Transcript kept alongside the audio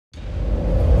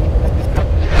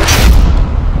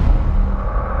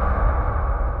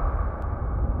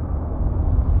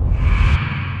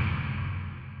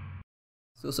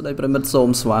សួស្តីប្រិមិត្តសូម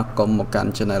ស្វាគមន៍មកកា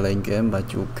ន់ Channel LengGame បាទ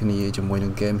ជួបគ្នាជាមួយនឹ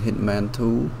ង Game Hitman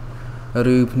 2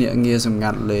 ឬភ្នាក់ងារសម្ងា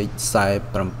ត់លេខ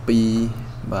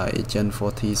47 បាទ Agent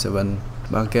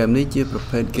 47 បាទ game នេះជាប្រ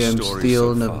ភេទ game steal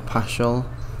នៅ partial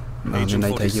បាទមានន័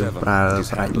យថាយើងប្រើ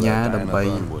ប្រាជ្ញាដើម្បី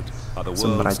ស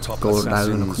ម្រេចគោលដៅ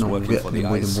នៅក្នុងវគ្គនី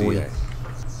មួយៗ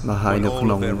បាទហើយនៅក្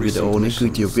នុងវីដេអូនេះគឺ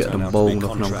ជាវគ្គដំបូងនៅ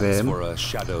ក្នុង game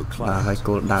បាទហើយ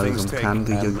គោលដៅសំខាន់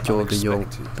គឺយើងចូល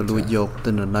ទៅលួចយក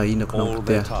ទិន្នន័យនៅក្នុងផ្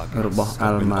ទះរបស់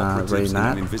Alma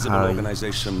Reynard ហើយប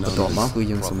ន្ទាប់មកគឺ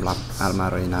យើងសម្លាប់ Alma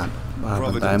Reynard បាទ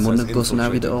ប៉ុន្តែមុននឹងទស្សនា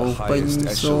វីដេអូពេញ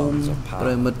សូមប្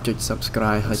រិមិត្តចុច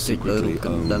Subscribe ហើយចុចលើរូបក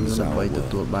ណ្ដឹងដើម្បីទ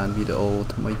ទួលបានវីដេអូ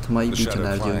ថ្មីៗពី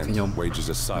Channel យើងខ្ញុំ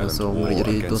សូមរីក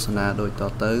រាយទស្សនាដូចត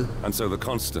ទៅ And so the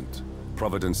constant,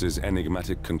 Providence's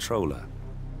enigmatic controller,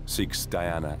 seeks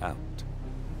Diana out.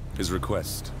 His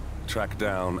request, track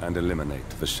down and eliminate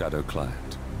the shadow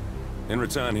client. In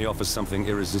return, he offers something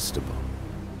irresistible.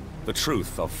 The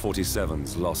truth of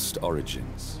 47's lost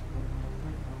origins.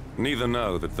 Neither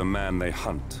know that the man they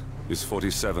hunt is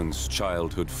 47's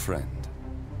childhood friend.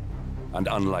 And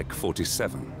unlike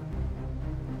 47,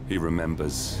 he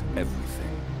remembers everything.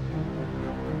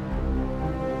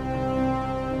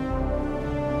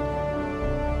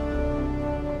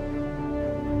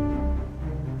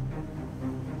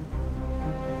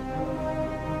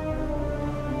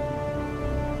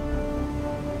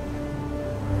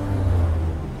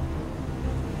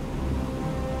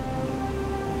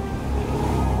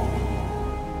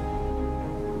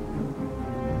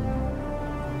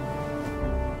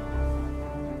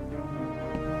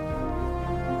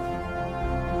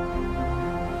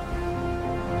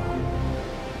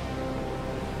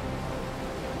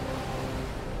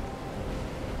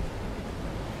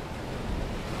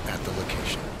 The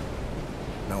location.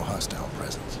 No hostile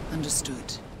presence. Understood.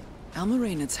 Alma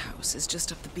Reynard's house is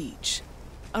just up the beach.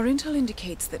 Our intel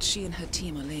indicates that she and her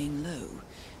team are laying low,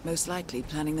 most likely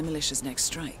planning the militia's next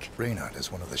strike. Reynard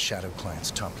is one of the Shadow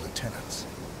Client's top lieutenants,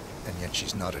 and yet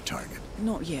she's not a target.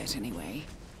 Not yet, anyway.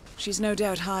 She's no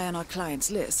doubt high on our client's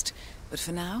list, but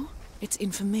for now, it's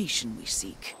information we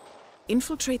seek.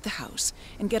 Infiltrate the house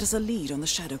and get us a lead on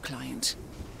the Shadow Client.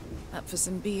 Up for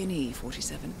some B&E,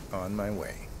 47. On my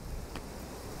way.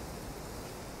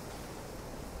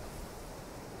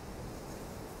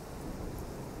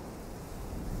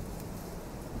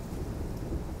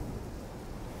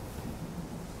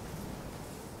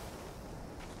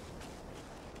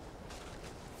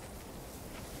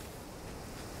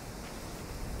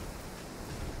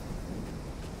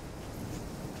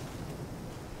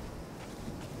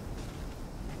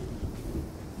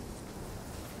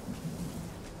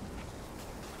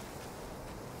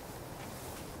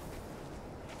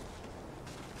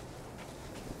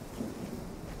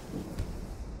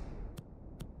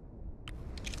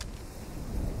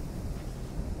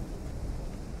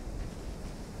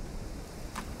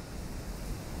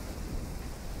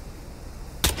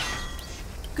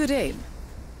 Good aim.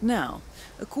 Now,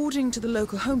 according to the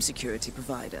local home security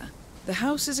provider, the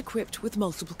house is equipped with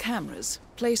multiple cameras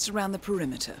placed around the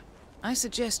perimeter. I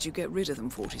suggest you get rid of them,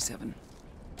 47.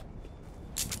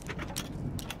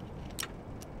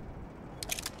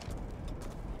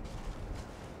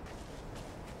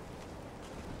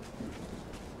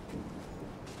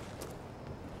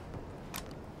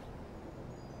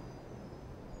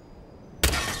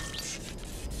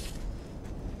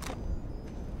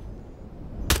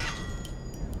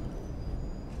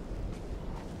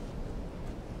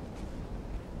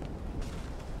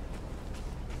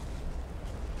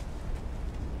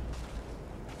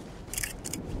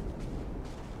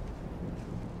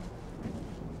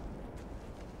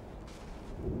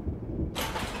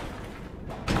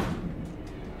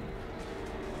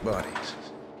 Bodies.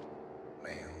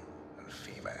 Male and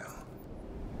female.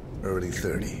 Early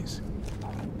 30s.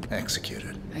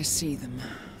 Executed. I see them.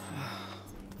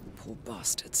 Poor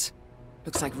bastards.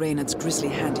 Looks like Reynard's grisly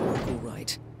handiwork, all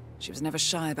right. She was never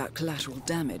shy about collateral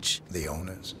damage. The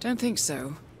owners? Don't think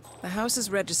so. The house is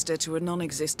registered to a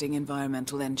non-existing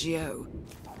environmental NGO.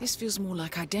 This feels more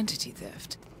like identity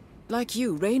theft. Like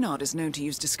you, Reynard is known to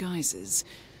use disguises.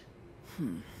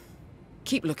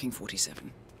 Keep looking,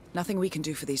 47. Nothing we can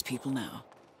do for these people now.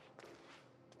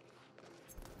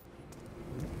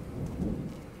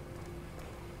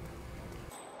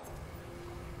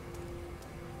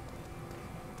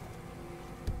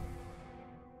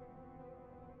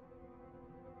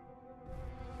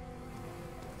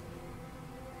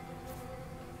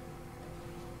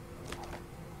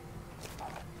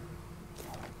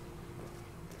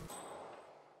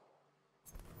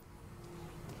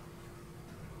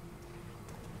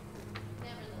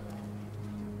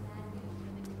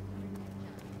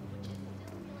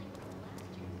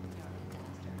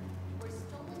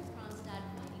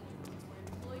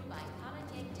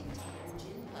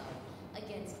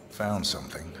 Found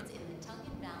something.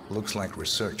 Looks like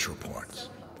research reports.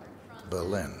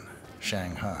 Berlin,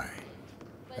 Shanghai.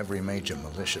 Every major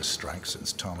militia strike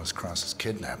since Thomas Cross's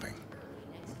kidnapping.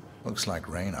 Looks like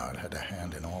Reynard had a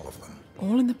hand in all of them.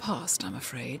 All in the past, I'm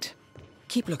afraid.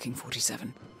 Keep looking,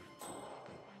 47.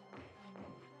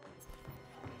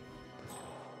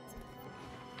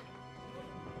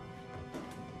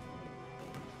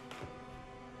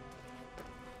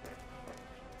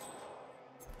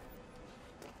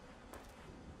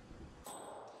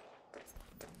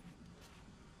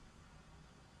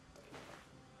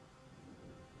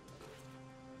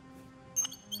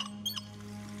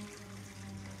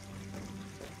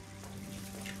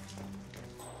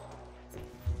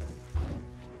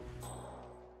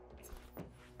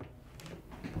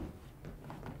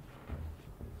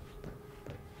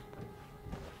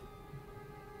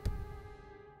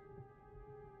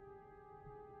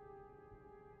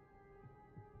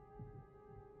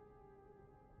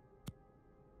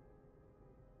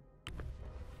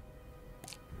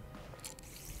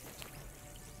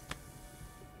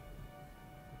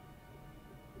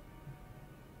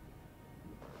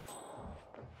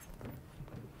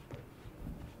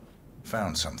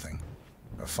 Found something.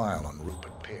 A file on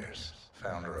Rupert Pierce,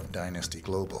 founder of Dynasty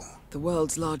Global. The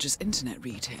world's largest internet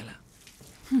retailer.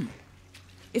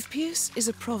 If Pierce is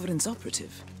a Providence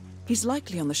operative, he's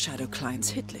likely on the Shadow Client's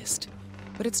hit list.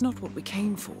 But it's not what we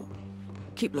came for.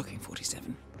 Keep looking,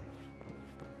 47.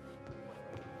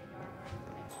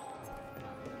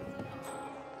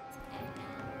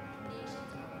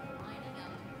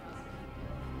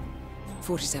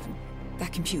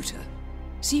 That computer.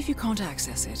 See if you can't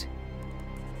access it.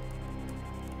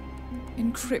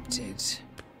 Encrypted.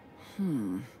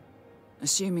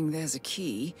 Assuming there's a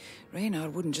key,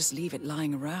 Reynard wouldn't just leave it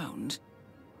lying around.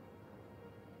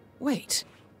 Wait.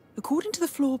 According to the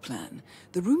floor plan,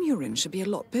 the room you're in should be a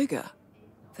lot bigger.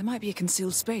 There might be a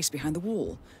concealed space behind the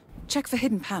wall. Check for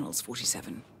hidden panels,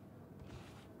 47.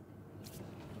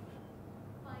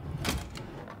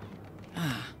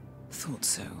 Ah, thought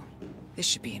so. This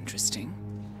should be interesting.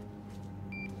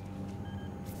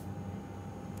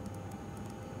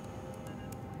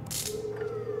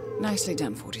 Nicely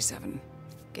done, 47.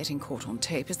 Getting caught on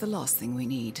tape is the last thing we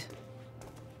need.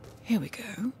 Here we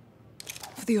go.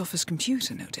 For the office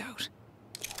computer, no doubt.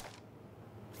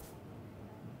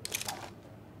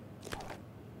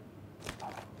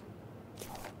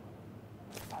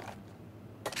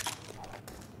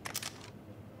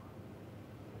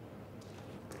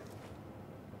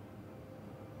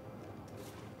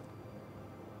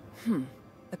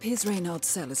 Appears Reynard's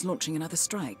cell is launching another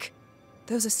strike.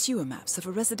 Those are sewer maps of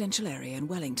a residential area in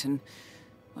Wellington.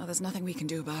 Well, there's nothing we can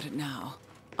do about it now.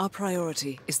 Our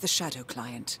priority is the Shadow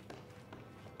Client.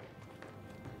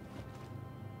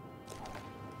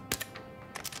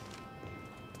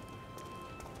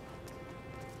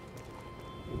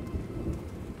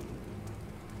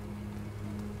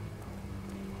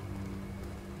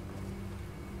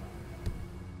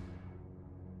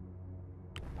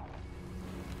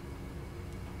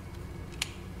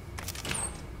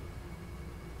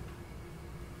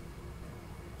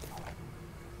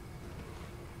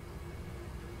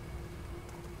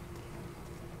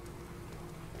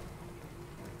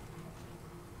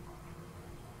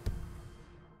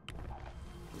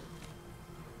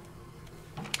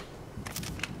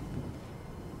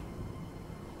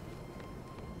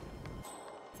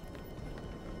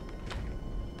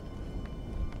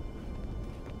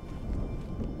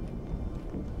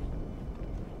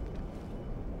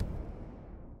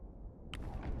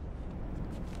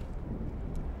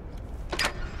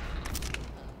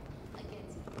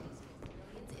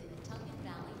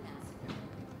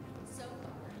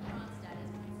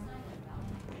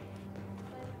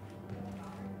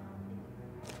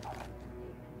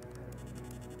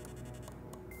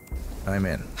 I'm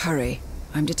in. Hurry.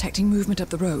 I'm detecting movement up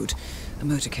the road. A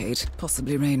motorcade,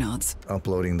 possibly Reynard's.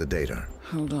 Uploading the data.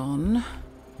 Hold on.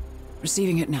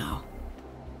 Receiving it now.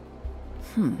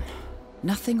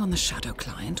 Nothing on the Shadow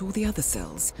Client or the other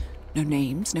cells. No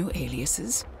names, no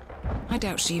aliases. I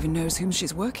doubt she even knows whom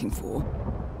she's working for.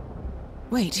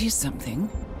 Wait, here's something.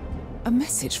 A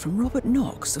message from Robert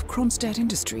Knox of Kronstadt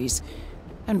Industries.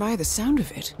 And by the sound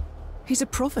of it, he's a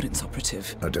Providence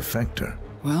operative. A defector.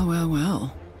 Well, well,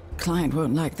 well. Client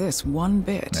won't like this one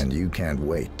bit. And you can't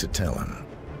wait to tell him.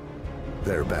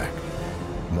 They're back.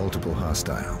 Multiple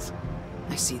hostiles.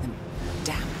 I see them.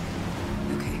 Damn.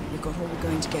 Okay, we've got all we're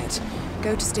going to get.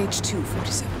 Go to stage 2,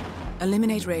 47.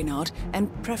 Eliminate Reynard, and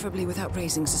preferably without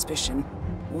raising suspicion.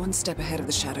 One step ahead of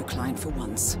the Shadow Client for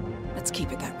once. Let's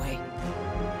keep it that way.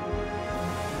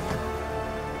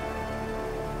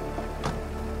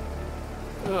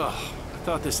 Ugh, I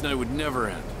thought this night would never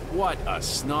end. What a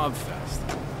snob fest.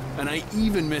 And I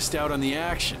even missed out on the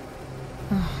action.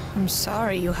 I'm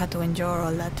sorry you had to endure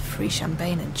all that free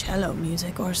champagne and cello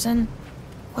music, Orson.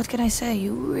 What can I say?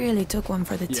 You really took one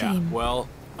for the team. Yeah, well,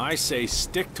 I say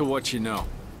stick to what you know.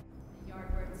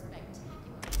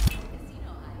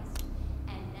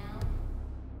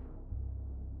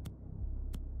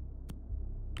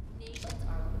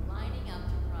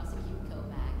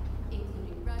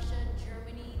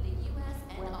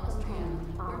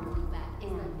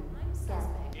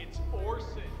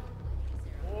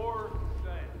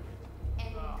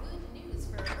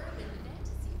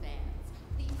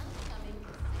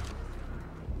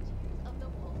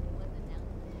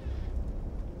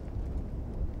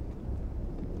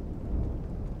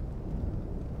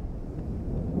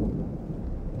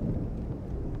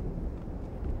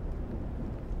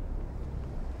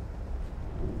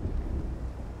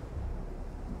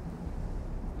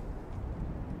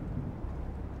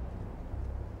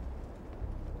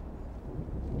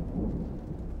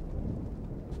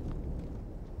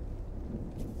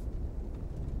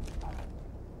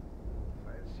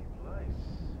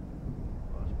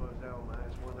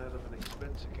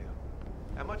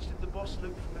 How much did the boss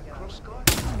loot from that cross guy?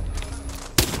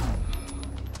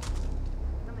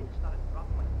 Something started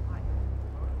dropping like a pipe.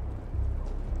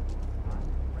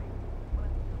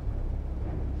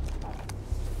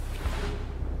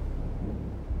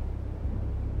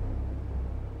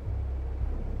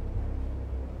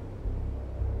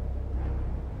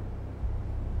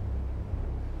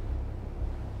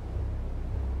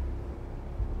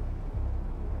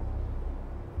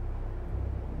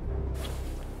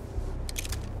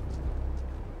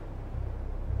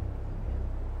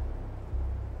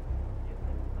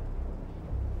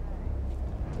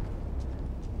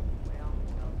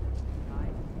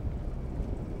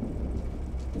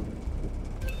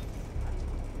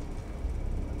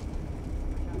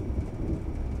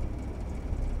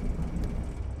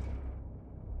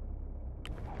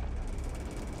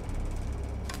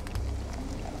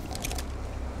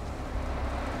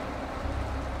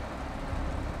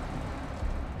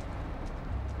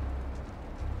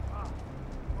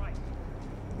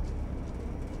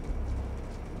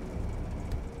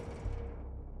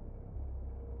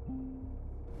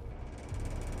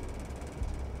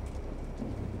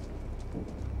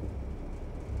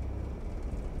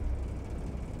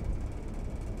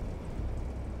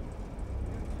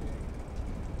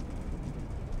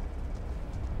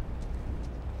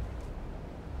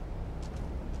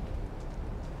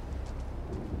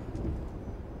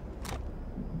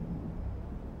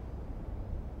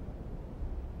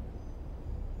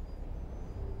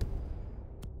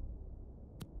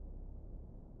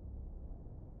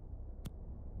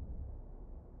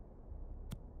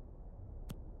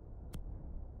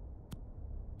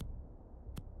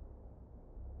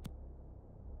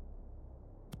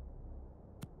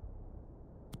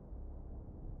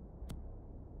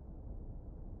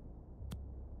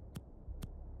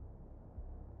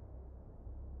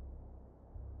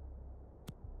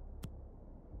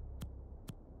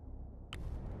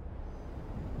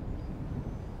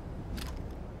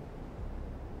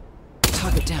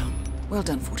 Target down. Well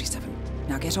done, 47.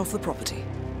 Now get off the property.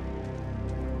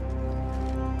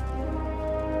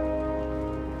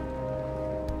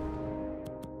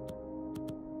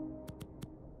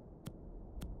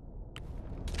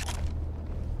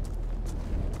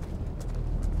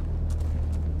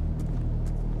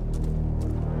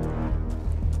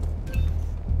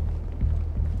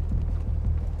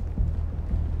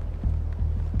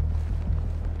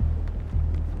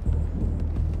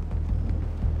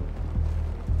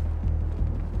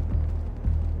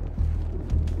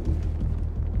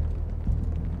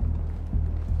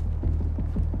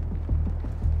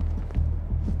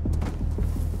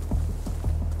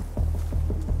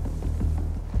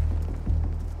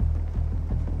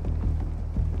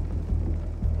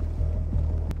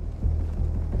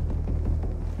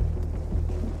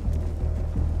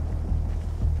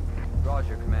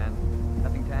 Roger, Command.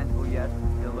 Nothing tangible yet.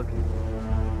 Still looking.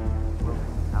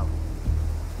 Wilson, out.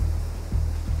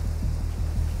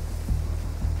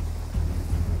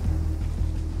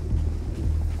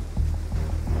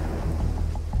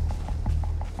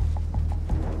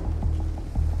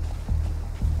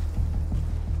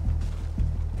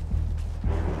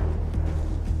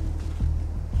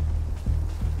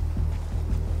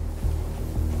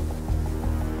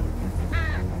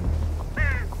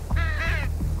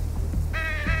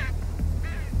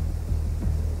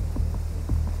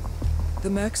 The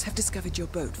Mercs have discovered your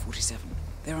boat, 47.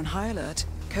 They're on high alert,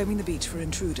 combing the beach for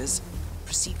intruders.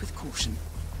 Proceed with caution.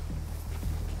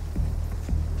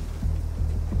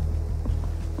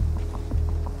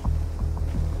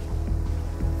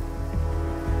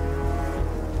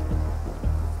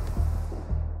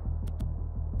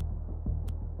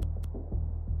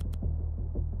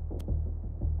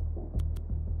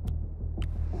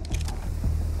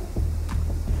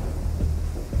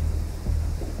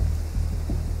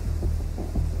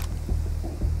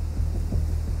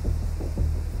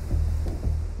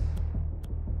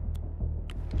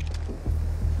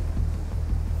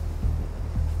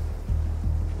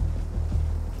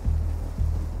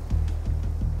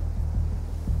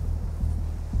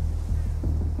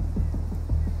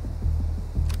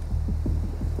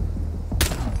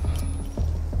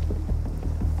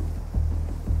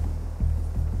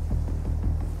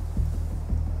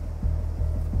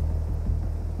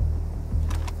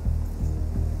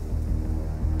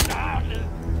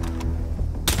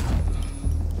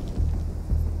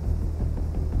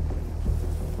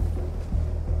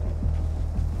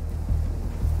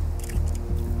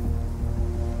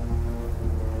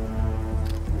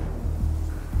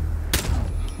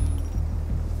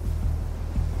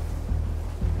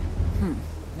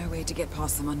 No way to get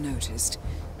past them unnoticed.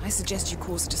 I suggest you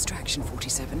cause a distraction,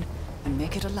 47, and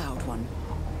make it a loud one.